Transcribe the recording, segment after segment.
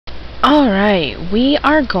Alright, we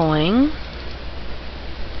are going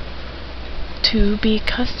to be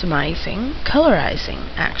colorizing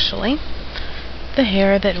actually, the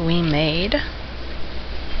hair that we made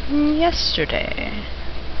yesterday.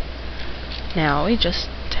 Now we just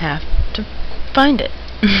have to find it.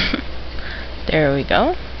 There we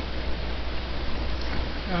go.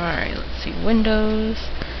 Alright, let's see, Windows,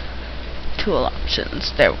 Tool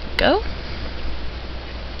Options, there we go.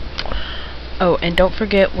 Oh, and don't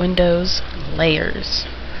forget Windows Layers.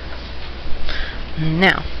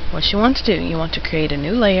 Now, what you want to do, you want to create a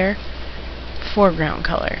new layer, foreground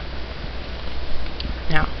color.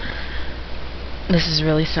 Now, this is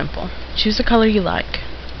really simple. Choose a color you like.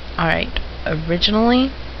 Alright,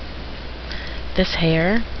 originally, this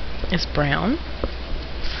hair is brown,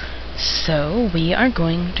 so we are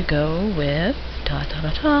going to go with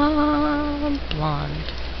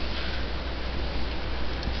blonde.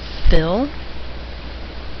 Fill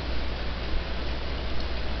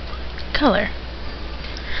color.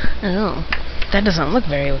 Oh, that doesn't look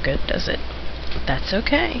very good, does it? That's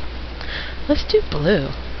okay. Let's do blue.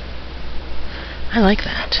 I like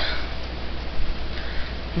that.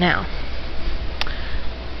 Now,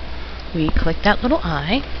 we click that little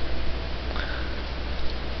eye,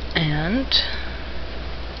 and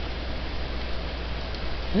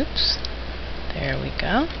oops, there we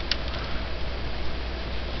go.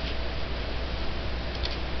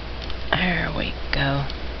 There we go.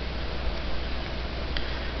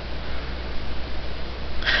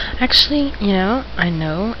 Actually, you know, I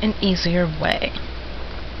know an easier way.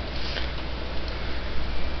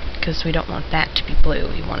 Because we don't want that to be blue,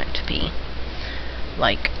 we want it to be,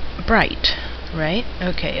 like, bright, right?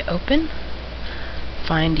 Okay, open.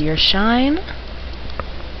 Find your shine.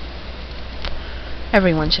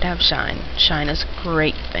 Everyone should have shine. Shine is a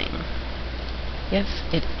great thing. Yes,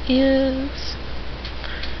 it is.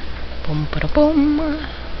 Boom, bada, boom.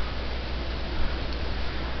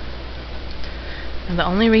 And the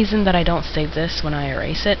only reason that I don't save this when I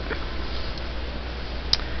erase it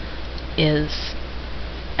is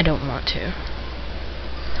I don't want to.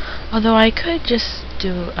 Although I could just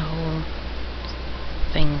do a whole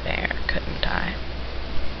thing there, couldn't I?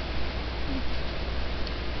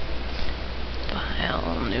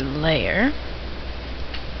 File, new layer.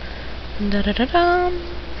 Da-da-da-da.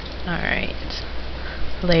 Alright.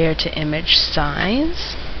 Layer to image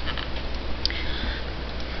size.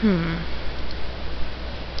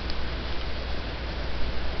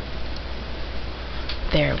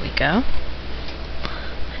 There we go.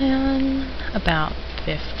 And about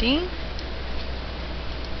 50.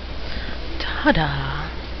 Ta-da!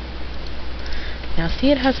 Now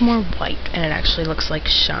see, it has more white and it actually looks like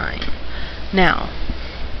shine. Now,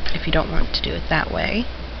 if you don't want to do it that way,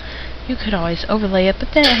 you could always overlay it, but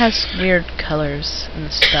then it has weird colors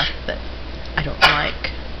and stuff that I don't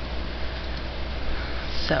like.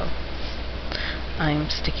 So, I'm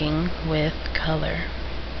sticking with color.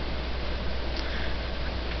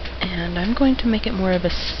 And I'm going to make it more of a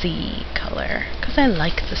sea color, because I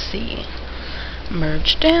like the sea.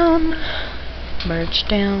 Merge down,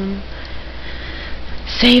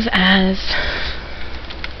 save as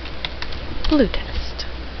blue test.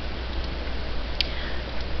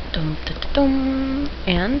 Dum, dum, dum,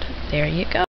 and there you go.